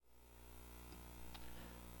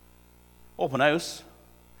open house.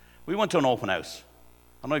 We went to an open house.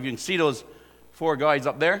 I don't know if you can see those 4 guys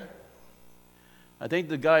up there. I think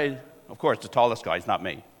the guy, of course, the tallest guy is not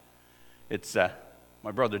me. It's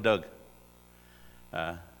my brother Doug.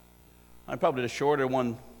 I'm probably the shorter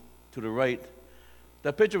one to the right.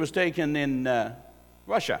 That picture was taken in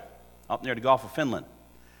Russia, up near the Gulf of Finland,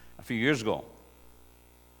 a few years ago.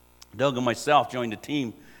 Doug and myself joined a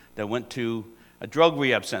team that went to a drug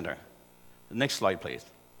rehab center. The next slide, please.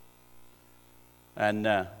 And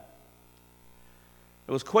it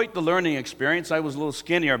was quite the learning experience. I was a little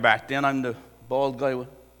skinnier back then. I'm the bald guy,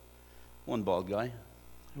 one bald guy.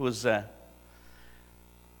 It was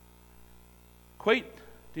quite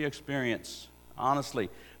the experience, honestly.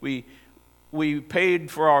 We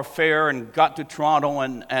paid for our fare and got to Toronto,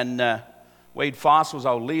 and Wade Foss was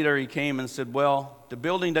our leader. He came and said, well, the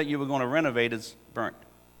building that you were going to renovate is burnt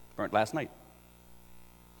last night.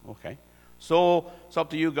 Okay. So it's up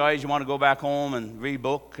to you guys. You want to go back home and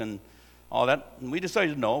rebook and all that? And we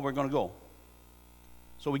decided, no, we're going to go.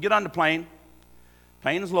 So we get on the plane.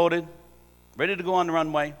 Plane is loaded, ready to go on the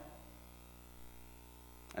runway,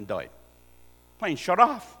 and died. Plane shut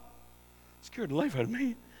off. Scared the life out of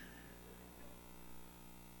me.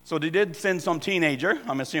 So they did send some teenager,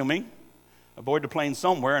 I'm assuming, aboard the plane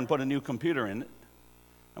somewhere and put a new computer in it,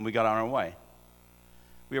 and we got on our way.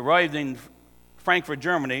 We arrived in Frankfurt,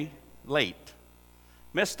 Germany, late.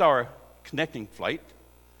 Missed our connecting flight.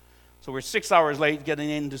 So we're 6 hours late getting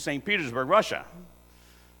into St. Petersburg, Russia.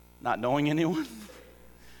 Not knowing anyone.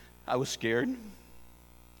 I was scared.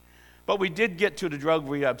 But we did get to the drug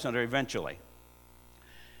rehab center eventually.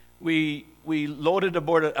 We loaded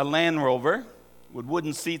aboard a Land Rover with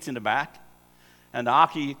wooden seats in the back and the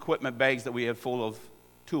hockey equipment bags that we had full of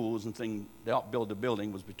tools and things to help build the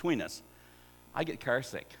building was between us. I get car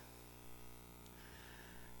sick.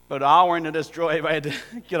 About an hour into this drive, I had to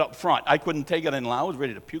get up front. I couldn't take it any longer. I was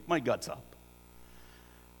ready to puke my guts up.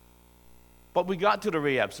 But we got to the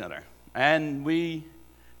rehab center, and we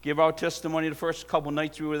gave our testimony the first couple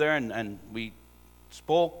nights we were there, and we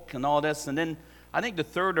spoke and all this. And then I think the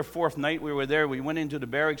 3rd or 4th night we were there, we went into the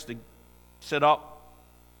barracks to sit up,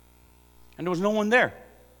 and there was no one there.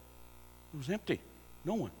 It was empty.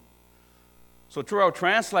 No one. So through our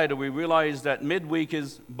translator, we realized that midweek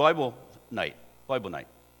is Bible night.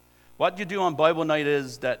 What you do on Bible night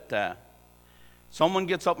is that someone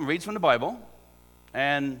gets up and reads from the Bible,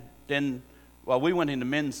 and then, well, we went in the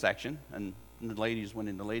men's section, and the ladies went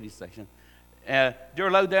in the ladies' section. They're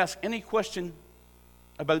allowed to ask any question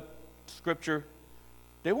about Scripture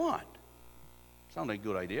they want. Sounds like a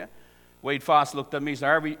good idea. Wade Foss looked at me and said,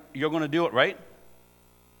 Harvey, you're going to do it, right?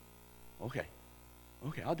 Okay,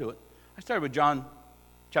 I'll do it. I started with John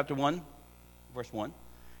chapter 1, verse 1.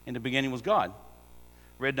 In the beginning was God.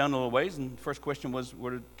 Read down a little ways, and the first question was,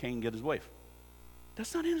 where did Cain get his wife?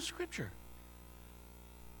 That's not in the Scripture.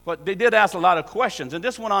 But they did ask a lot of questions, and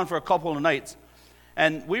this went on for a couple of nights.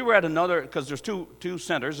 And we were at another, because there's two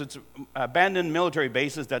centers. It's abandoned military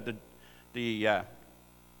bases that the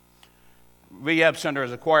rehab center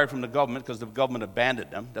is acquired from the government because the government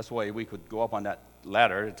abandoned them. That's why we could go up on that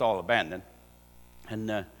ladder. It's all abandoned.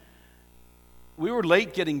 And we were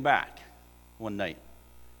late getting back one night.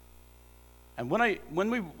 And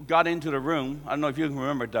when we got into the room, I don't know if you can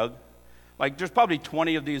remember, Doug, like there's probably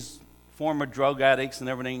 20 of these former drug addicts and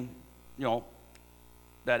everything,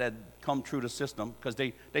 that had come through the system because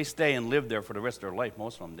they stay and live there for the rest of their life.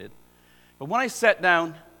 Most of them did. But when I sat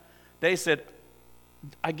down, they said,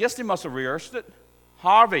 I guess they must have rehearsed it.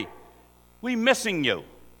 Harvey, we missing you.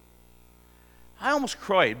 I almost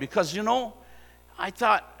cried because, I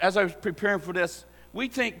thought as I was preparing for this, we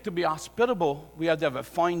think to be hospitable, we have to have a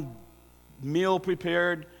fine meal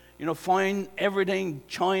prepared, fine everything,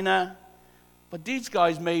 China. But these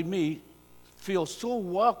guys made me feel so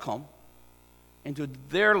welcome into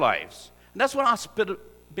their lives. And that's what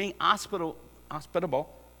being hospitable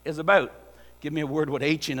is about. Give me a word with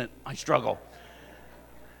H in it, I struggle.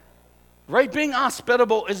 Right? Being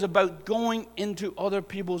hospitable is about going into other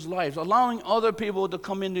people's lives, allowing other people to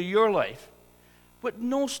come into your life, with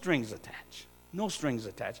no strings attached. No strings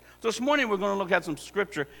attached. So this morning we're going to look at some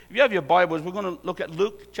scripture. If you have your Bibles, we're going to look at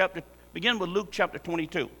begin with Luke chapter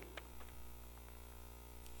 22.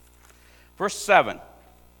 Verse 7.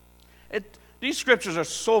 These scriptures are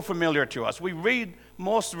so familiar to us. We read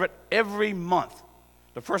most of it every month.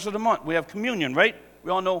 The first of the month, we have communion, right?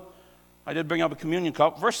 We all know, I did bring up a communion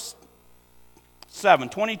cup. Verse 7,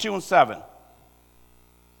 22 and 7.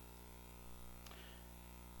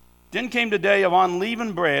 Then came the day of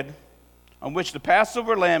unleavened bread, on which the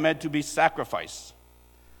Passover lamb had to be sacrificed.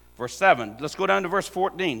 Verse 7. Let's go down to verse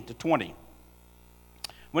 14 to 20.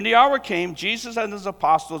 When the hour came, Jesus and his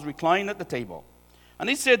apostles reclined at the table. And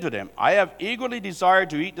he said to them, I have eagerly desired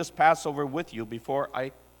to eat this Passover with you before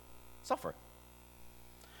I suffer.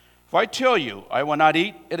 For I tell you, I will not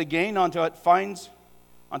eat it again until it finds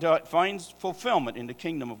fulfillment in the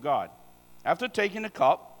kingdom of God. After taking the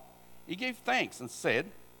cup, he gave thanks and said,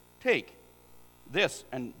 Take this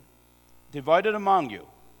and divide it among you.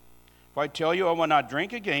 For I tell you, I will not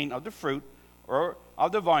drink again of the fruit or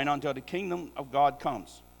of the vine until the kingdom of God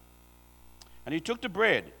comes. And he took the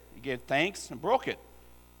bread, he gave thanks and broke it.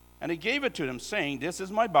 And he gave it to them, saying, This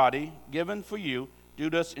is my body given for you. Do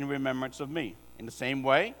this in remembrance of me. In the same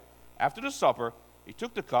way, after the supper, he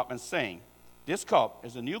took the cup and saying, This cup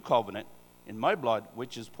is a new covenant in my blood,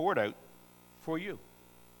 which is poured out for you.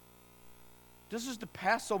 This is the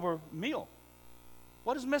Passover meal.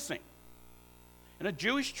 What is missing? In a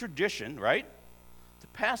Jewish tradition, right, the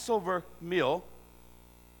Passover meal,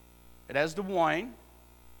 it has the wine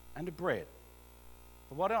and the bread.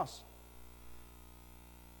 But what else?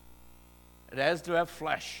 It has to have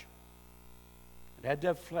flesh. It had to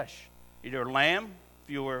have flesh. Either a lamb, if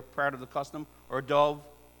you were part of the custom, or a dove,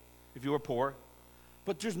 if you were poor.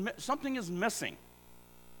 But something is missing.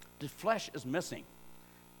 The flesh is missing.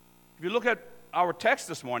 If you look at our text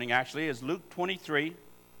this morning, actually, is Luke 23.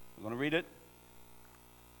 I'm going to read it.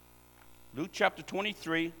 Luke chapter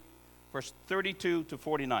 23, verse 32 to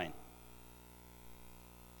 49.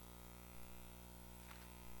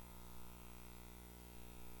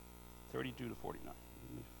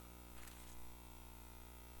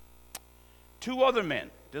 Two other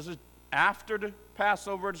men. This is after the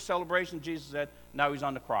Passover celebration. Jesus said, now he's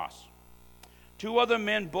on the cross. Two other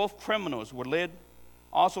men, both criminals,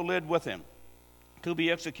 also led with him to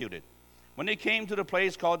be executed. When they came to the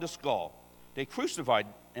place called the Skull, they crucified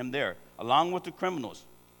him there, along with the criminals,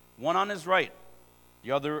 one on his right,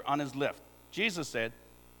 the other on his left. Jesus said,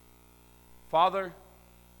 Father,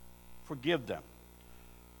 forgive them,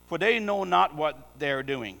 for they know not what they are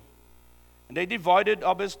doing. And they divided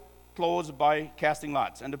up his clothes by casting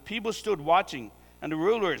lots. And the people stood watching, and the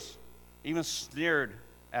rulers even sneered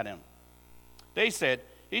at him. They said,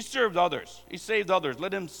 He saved others.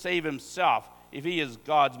 Let him save himself if he is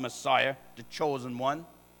God's Messiah, the chosen one.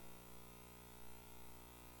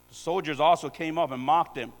 The soldiers also came up and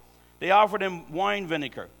mocked him. They offered him wine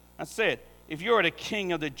vinegar and said, If you are the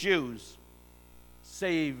king of the Jews,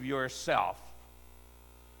 save yourself.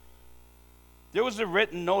 There was a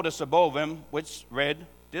written notice above him which read,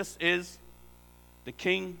 This is the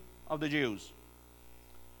King of the Jews.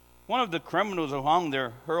 One of the criminals who hung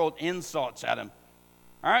there hurled insults at him.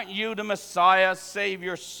 Aren't you the Messiah? Save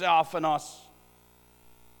yourself and us.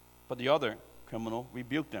 But the other criminal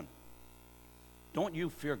rebuked him. Don't you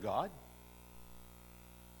fear God?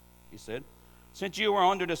 He said, Since you are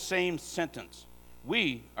under the same sentence,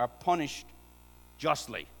 we are punished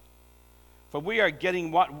justly. For we are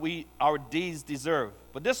getting what our deeds deserve.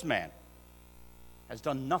 But this man has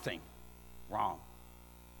done nothing wrong.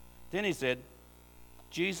 Then he said,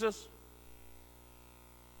 Jesus,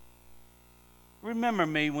 remember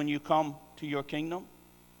me when you come to your kingdom.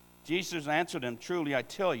 Jesus answered him, Truly I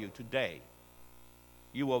tell you, today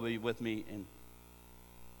you will be with me in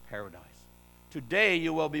paradise. Today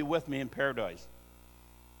you will be with me in paradise.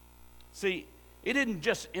 See, he didn't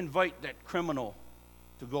just invite that criminal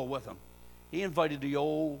to go with him. He invited the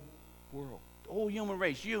whole world, the whole human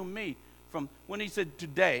race, you and me. From when he said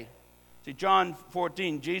today, see John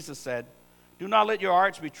 14, Jesus said, Do not let your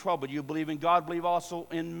hearts be troubled. You believe in God, believe also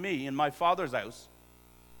in me, in my Father's house.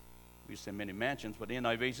 We say many mansions, but the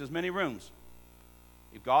NIV says many rooms.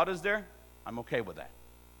 If God is there, I'm okay with that.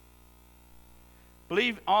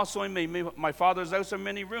 Believe also in me. My Father's house are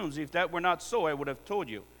many rooms. If that were not so, I would have told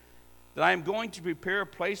you that I am going to prepare a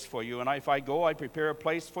place for you. And if I go, I prepare a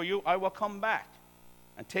place for you, I will come back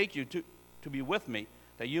and take you to be with me,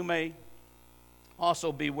 that you may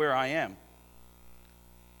also be where I am.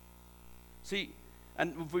 See,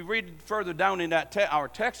 and if we read further down in that our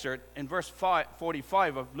text here, in verse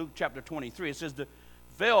 45 of Luke chapter 23, it says the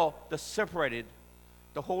veil that separated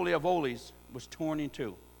the Holy of Holies was torn in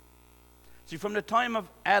two. See, from the time of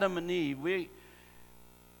Adam and Eve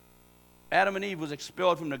was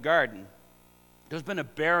expelled from the garden. There's been a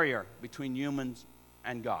barrier between humans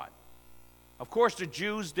and God. Of course, the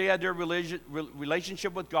Jews, they had their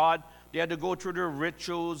relationship with God. They had to go through their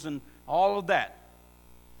rituals and all of that.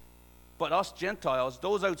 But us Gentiles,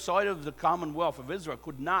 those outside of the commonwealth of Israel,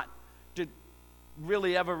 could not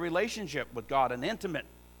really have a relationship with God, an intimate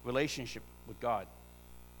relationship with God.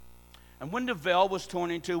 And when the veil was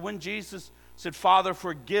torn in two, when Jesus said, Father,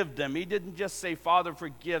 forgive them, he didn't just say, Father,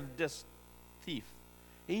 forgive this thief.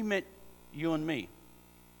 He meant you and me.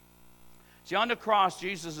 See, on the cross,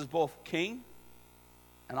 Jesus is both king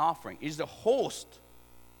and offering. He's the host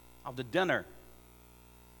of the dinner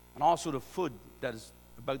and also the food that is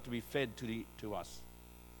about to be fed to us.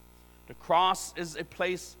 The cross is a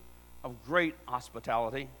place of great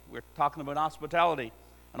hospitality. We're talking about hospitality,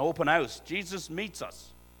 an open house. Jesus meets us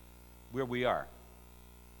where we are.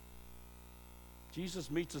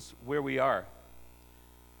 Jesus meets us where we are.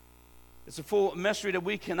 It's a full mystery that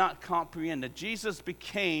we cannot comprehend, that Jesus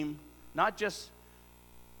became not just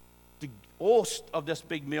the host of this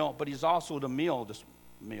big meal, but he's also the meal of this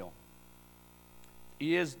meal.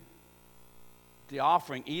 He is the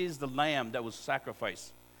offering. He is the lamb that was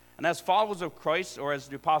sacrificed. And as followers of Christ, or as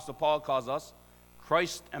the Apostle Paul calls us,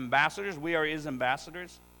 Christ's ambassadors, we are his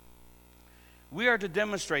ambassadors. We are to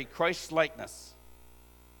demonstrate Christ's likeness,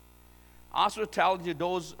 hospitality to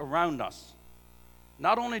those around us.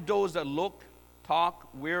 Not only those that look, talk,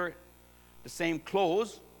 wear the same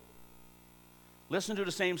clothes, listen to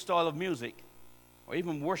the same style of music, or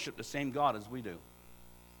even worship the same God as we do.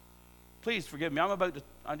 Please forgive me.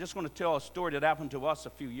 I'm just going to tell a story that happened to us a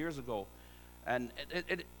few years ago. And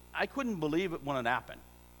I couldn't believe it when it happened.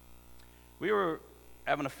 We were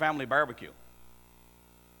having a family barbecue.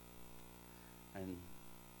 And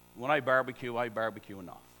when I barbecue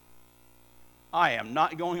enough. I am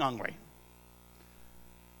not going hungry.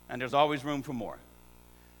 And there's always room for more.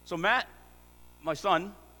 So Matt, my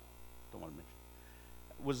son, don't want to mention,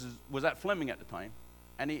 was at Fleming at the time.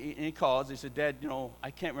 And he calls. He said, Dad,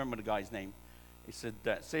 I can't remember the guy's name. He said,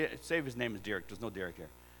 say his name is Derek. There's no Derek here.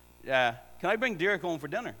 Can I bring Derek home for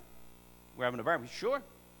dinner? We're having a barbecue. Sure.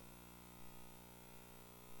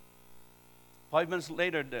 5 minutes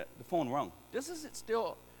later, the phone rung. This is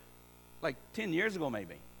still like 10 years ago,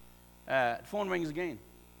 maybe. The phone rings again.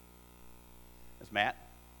 It's Matt.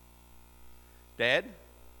 Dad,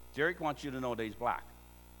 Derek wants you to know that he's black.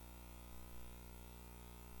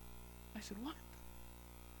 I said, what?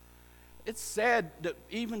 It's sad that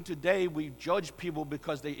even today we judge people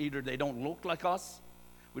because they don't look like us,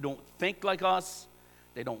 we don't think like us,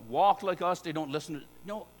 they don't walk like us, they don't listen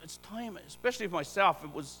to. It's time, especially for myself,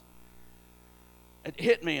 it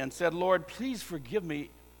hit me and said, Lord, please forgive me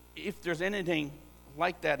if there's anything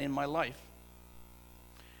like that in my life.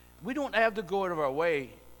 We don't have to go out of our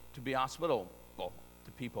way to be hospitable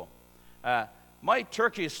to people. My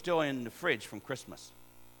turkey is still in the fridge from Christmas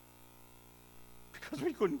because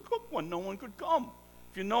we couldn't cook one. No one could come.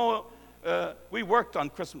 If you know, we worked on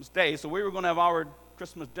Christmas Day, so we were going to have our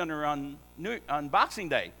Christmas dinner on Boxing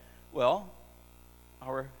Day. Well,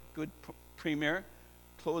 our good premier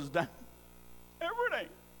closed down everything.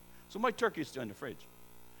 So my turkey is still in the fridge.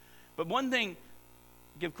 But one thing,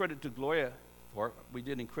 give credit to Gloria for, we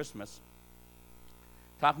did in Christmas,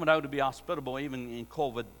 talking about how to be hospitable even in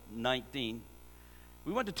COVID-19.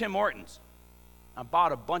 We went to Tim Hortons and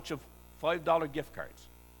bought a bunch of $5 gift cards.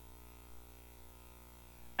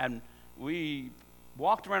 And we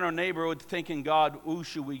walked around our neighborhood thinking, God, who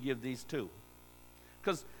should we give these to?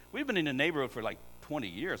 Because we've been in the neighborhood for like 20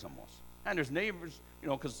 years almost. And there's neighbors,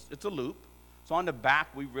 because it's a loop. So on the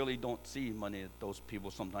back, we really don't see many of those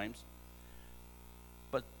people sometimes.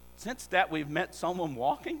 But since that, we've met someone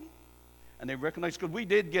walking, and they recognize, because we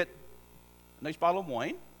did get a nice bottle of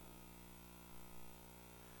wine,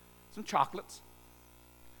 some chocolates,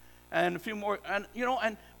 and a few more,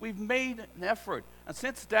 and we've made an effort. And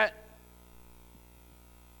since that,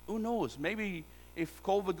 who knows, maybe if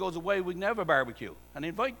COVID goes away, we can have a barbecue and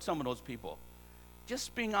invite some of those people.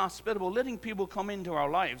 Just being hospitable, letting people come into our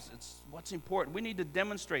lives, it's what's important. We need to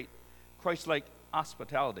demonstrate Christ-like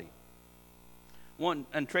hospitality.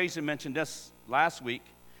 And Tracy mentioned this last week,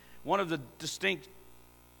 one of the distinct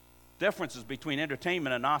differences between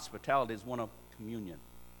entertainment and hospitality is one of communion.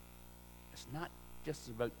 It's not just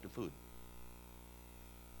about the food.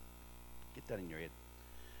 Get that in your head.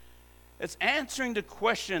 It's answering the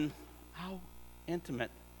question, how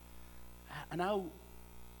intimate and how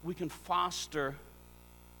we can foster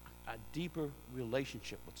a deeper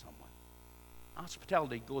relationship with someone.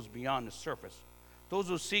 Hospitality goes beyond the surface. Those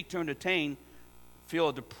who seek to entertain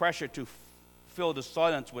feel the pressure to fill the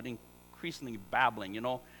silence with increasingly babbling.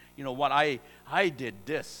 What I did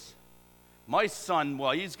this. My son,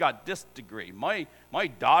 well, he's got this degree. My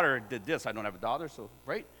daughter did this. I don't have a daughter, so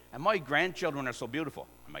right? And my grandchildren are so beautiful.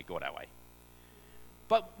 I might go that way.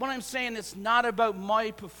 But what I'm saying, it's not about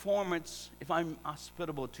my performance if I'm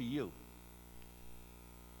hospitable to you.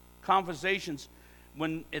 Conversations,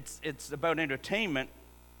 when it's about entertainment,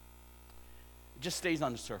 it just stays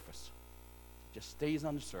on the surface. Just stays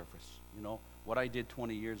on the surface. What I did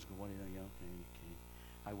 20 years ago, okay,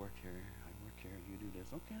 I work here, you do this.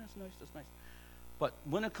 Okay, that's nice. But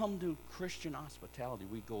when it comes to Christian hospitality,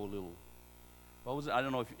 we go a little, what was it? I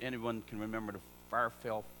don't know if anyone can remember the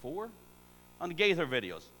Farfel 4 on the Gaither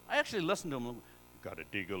videos. I actually listened to them. You got to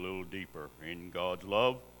dig a little deeper in God's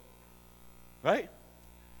love. Right?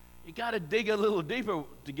 You got to dig a little deeper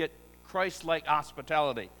to get Christ-like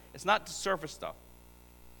hospitality. It's not the surface stuff.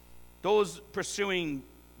 Those pursuing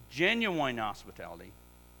genuine hospitality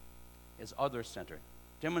is other-centered,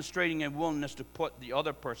 demonstrating a willingness to put the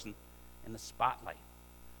other person in the spotlight.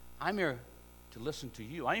 I'm here to listen to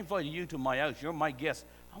you. I invited you to my house. You're my guest.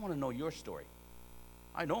 I want to know your story.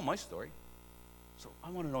 I know my story, so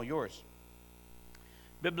I want to know yours.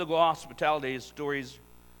 Biblical hospitality is stories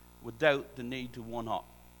without the need to one-up.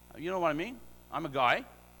 You know what I mean? I'm a guy.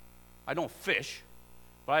 I don't fish,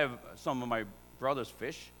 but I have some of my brothers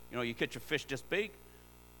fish. You know, you catch a fish this big.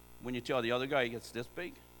 When you tell the other guy, he gets this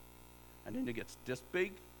big, and then it gets this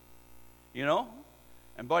big, you know?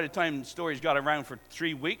 And by the time the story's got around for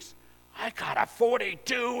 3 weeks, I got a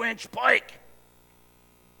 42-inch pike,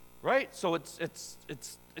 right? So it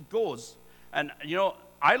goes. And, you know,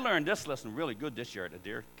 I learned this lesson really good this year at the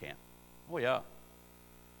deer camp. Oh, yeah.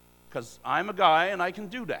 Because I'm a guy, and I can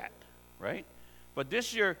do that, right? But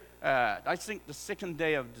this year, I think the second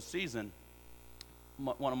day of the season,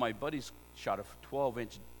 one of my buddies shot a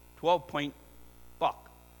 12-point buck.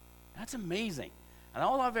 That's amazing. And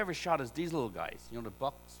all I've ever shot is these little guys, you know, the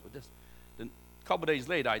bucks with this. Then a couple days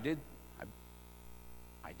later, I did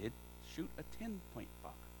shoot a 10-point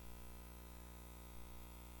buck.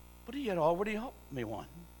 But he had already helped me one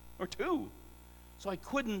or two. So I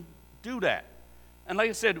couldn't do that. And like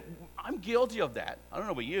I said, I'm guilty of that. I don't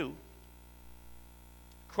know about you.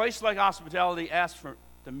 Christ-like hospitality asks for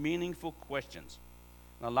the meaningful questions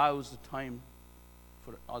and allows the time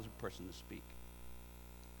for the other person to speak.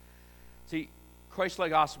 See,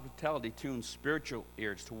 Christ-like hospitality tunes spiritual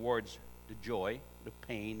ears towards the joy, the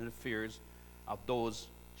pain, and the fears of those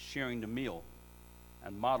sharing the meal,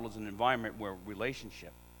 and models an environment where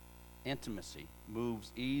relationship, intimacy,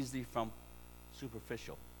 moves easily from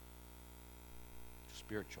superficial to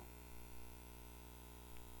spiritual.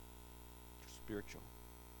 Spiritual.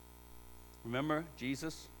 Remember,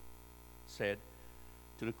 Jesus said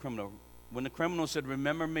to the criminal, when the criminal said,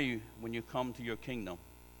 "Remember me when you come to your kingdom,"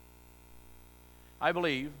 I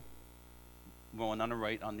believe, going on the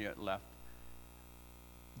right, on the left,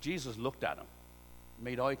 Jesus looked at him,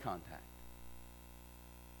 made eye contact,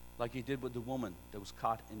 like he did with the woman that was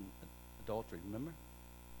caught in adultery. Remember?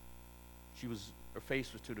 Her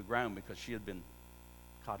face was to the ground because she had been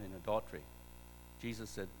caught in adultery. Jesus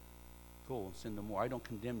said, "Go and sin no more. I don't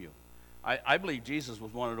condemn you." I believe Jesus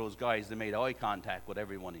was one of those guys that made eye contact with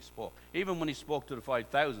everyone he spoke. Even when he spoke to the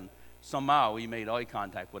 5,000, somehow he made eye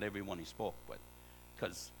contact with everyone he spoke with.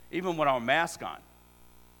 Because even with our mask on,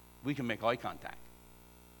 we can make eye contact.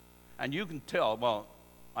 And you can tell, well,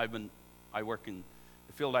 I work in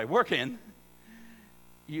the field I work in,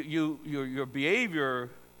 your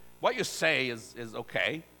behavior, what you say is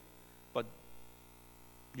okay, but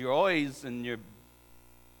your eyes and your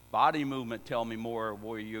body movement tell me more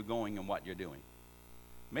where you're going and what you're doing.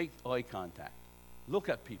 Make eye contact. Look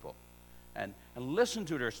at people and listen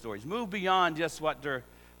to their stories. Move beyond just what their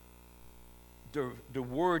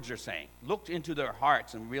words are saying. Look into their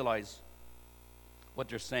hearts and realize what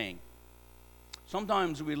they're saying.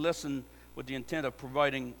 Sometimes we listen with the intent of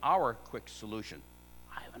providing our quick solution.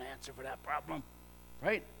 I have an answer for that problem,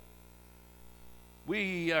 right?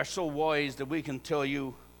 We are so wise that we can tell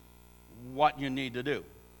you what you need to do.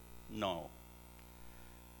 No.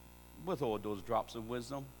 Withhold those drops of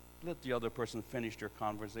wisdom. Let the other person finish their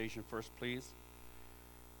conversation first, please.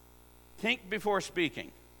 Think before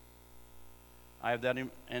speaking. I have that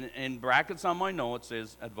in brackets on my notes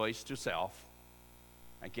is advice to self.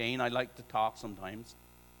 Again, I like to talk sometimes.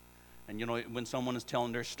 And you know, when someone is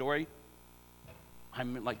telling their story,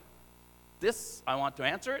 I'm like, this, I want to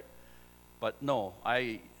answer it. But no,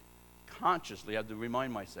 I consciously have to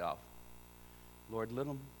remind myself, Lord, let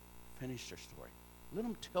them finish their story. Let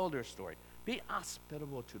them tell their story. Be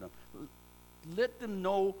hospitable to them. Let them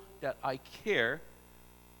know that I care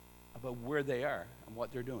about where they are and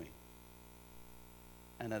what they're doing.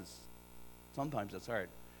 And sometimes it's hard.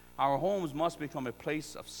 Our homes must become a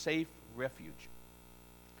place of safe refuge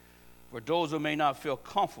for those who may not feel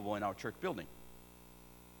comfortable in our church building.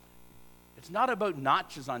 It's not about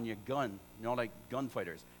notches on your gun, you know, like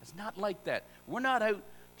gunfighters. It's not like that. We're not out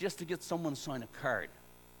just to get someone to sign a card.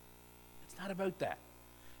 It's not about that.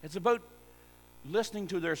 It's about listening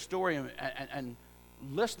to their story and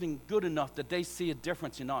listening good enough that they see a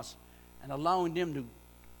difference in us and allowing them to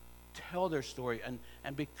tell their story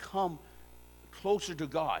and become closer to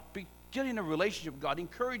God. get in a relationship with God.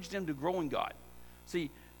 Encourage them to grow in God. See,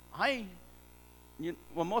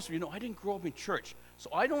 most of you know, I didn't grow up in church. So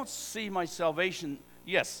I don't see my salvation,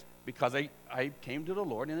 yes, because I came to the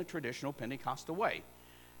Lord in a traditional Pentecostal way.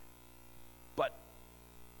 But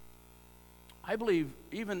I believe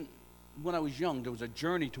even when I was young, there was a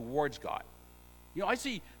journey towards God. I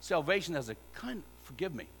see salvation as a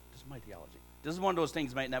forgive me, this is my theology. This is one of those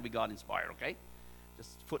things that might not be God inspired, okay?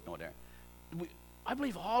 Just a footnote there. I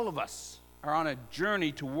believe all of us are on a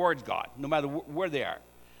journey towards God, no matter where they are.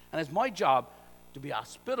 And it's my job to be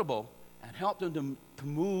hospitable and help them to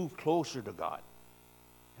move closer to God.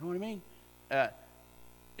 You know what I mean?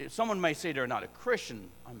 If someone may say they're not a Christian,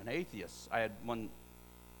 I'm an atheist. I had one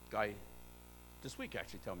guy this week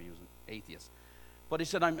actually tell me he was an atheist. But he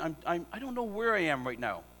said, I don't know where I am right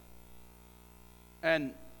now.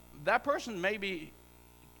 And that person may be,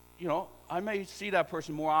 I may see that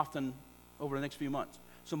person more often over the next few months.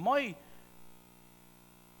 So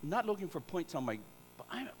not looking for points on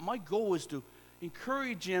my goal is to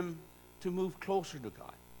encourage him to move closer to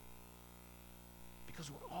God. Because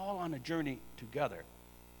we're all on a journey together.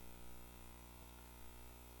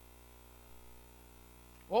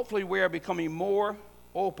 Hopefully we are becoming more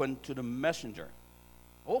open to the messenger.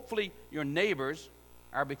 Hopefully your neighbors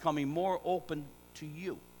are becoming more open to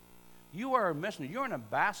you. You are a messenger. You're an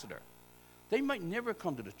ambassador. They might never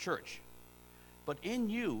come to the church, but in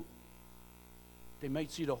you, they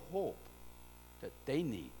might see the hope that they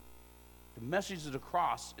need. The message of the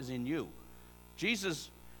cross is in you. Jesus,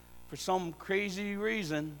 for some crazy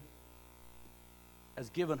reason, has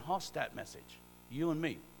given us that message, you and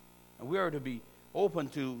me. And we are to be open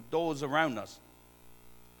to those around us.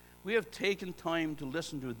 We have taken time to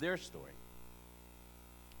listen to their story.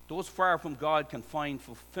 Those far from God can find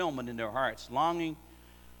fulfillment in their hearts, longing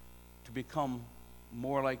to become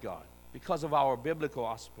more like God because of our biblical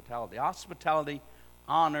hospitality. Hospitality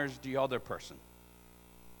honors the other person,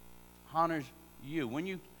 honors you. When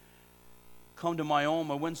you come to my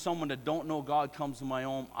home, or when someone that don't know God comes to my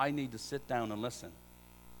home, I need to sit down and listen.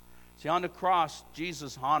 See, on the cross,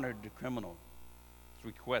 Jesus honored the criminal's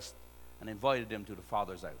request and invited him to the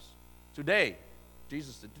Father's house. Today,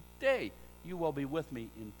 Jesus said, today you will be with me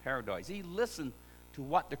in paradise. He listened to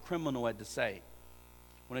what the criminal had to say.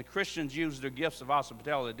 When the Christians use their gifts of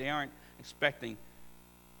hospitality, they aren't expecting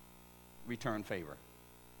return favor.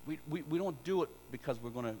 We don't do it because we're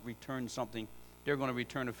going to return something. They're going to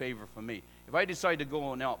return a favor from me. If I decide to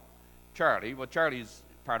go and help Charlie, well, Charlie is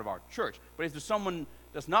part of our church. But if there's someone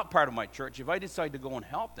that's not part of my church, if I decide to go and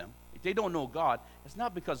help them, if they don't know God, it's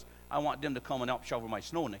not because I want them to come and help shovel my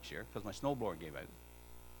snow next year because my snowblower gave out.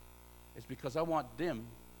 It's because I want them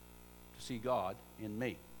to see God in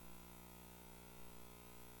me.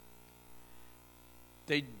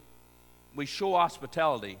 We show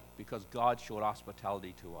hospitality because God showed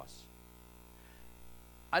hospitality to us.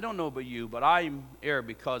 I don't know about you, but I'm here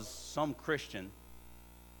because some Christian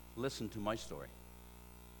listened to my story.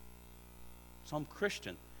 Some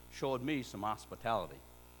Christian showed me some hospitality.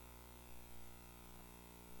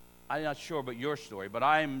 I'm not sure about your story, but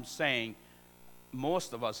I'm saying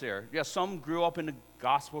most of us here, yes, some grew up in the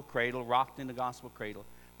gospel cradle, rocked in the gospel cradle,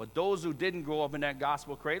 but those who didn't grow up in that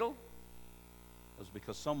gospel cradle, it was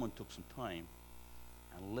because someone took some time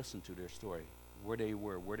and listened to their story, where they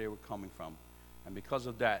were coming from. And because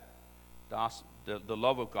of that, the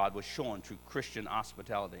love of God was shown through Christian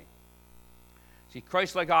hospitality. See,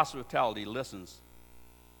 Christ-like hospitality listens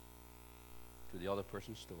to the other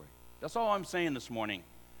person's story. That's all I'm saying this morning.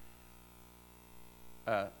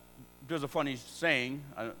 There's a funny saying,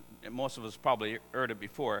 most of us probably heard it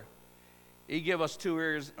before. He gave us 2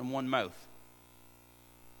 ears and 1 mouth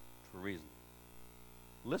for a reason.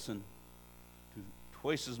 Listen to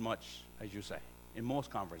twice as much as you say in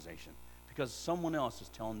most conversation, because someone else is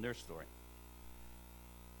telling their story.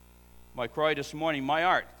 My cry this morning, my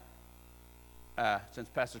heart, since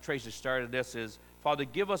Pastor Tracy started this, is, Father,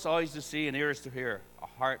 give us eyes to see and ears to hear, a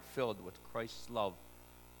heart filled with Christ's love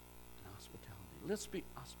and hospitality. Let's be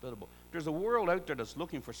hospitable. There's a world out there that's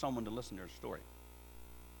looking for someone to listen to their story.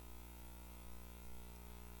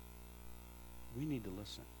 We need to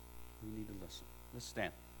listen. We need to listen. Let's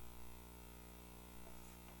stand.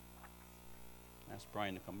 Ask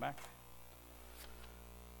Brian to come back.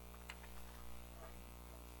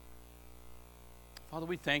 Father,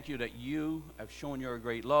 we thank you that you have shown your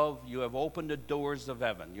great love. You have opened the doors of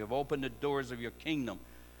heaven. You have opened the doors of your kingdom.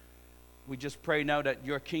 We just pray now that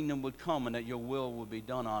your kingdom would come and that your will would be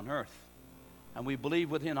done on earth. And we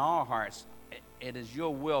believe within our hearts it is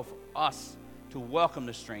your will for us to welcome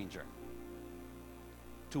the stranger,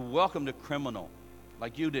 to welcome the criminal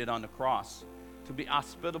like you did on the cross, to be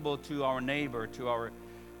hospitable to our neighbor, to our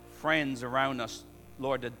friends around us,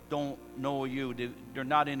 Lord, that don't know you. They're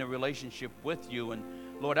not in a relationship with you. And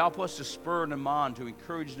Lord, help us to spur them on, to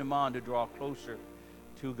encourage them on to draw closer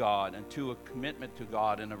to God and to a commitment to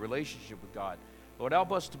God and a relationship with God. Lord,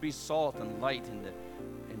 help us to be salt and light in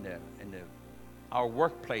our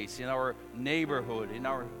workplace, in our neighborhood,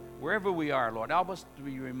 wherever we are, Lord. Help us to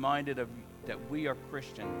be reminded that we are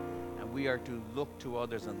Christian and we are to look to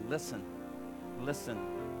others and listen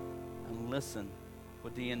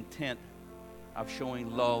with the intent of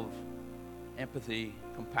showing love, empathy,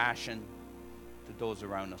 compassion to those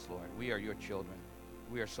around us, Lord. We are your children.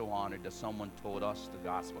 We are so honored that someone told us the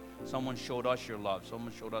gospel. Someone showed us your love.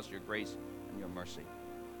 Someone showed us your grace and your mercy.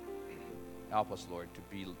 Help us, Lord, to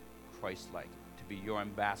be Christ-like, to be your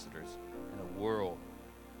ambassadors in a world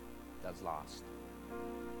that's lost.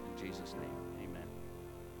 In Jesus' name.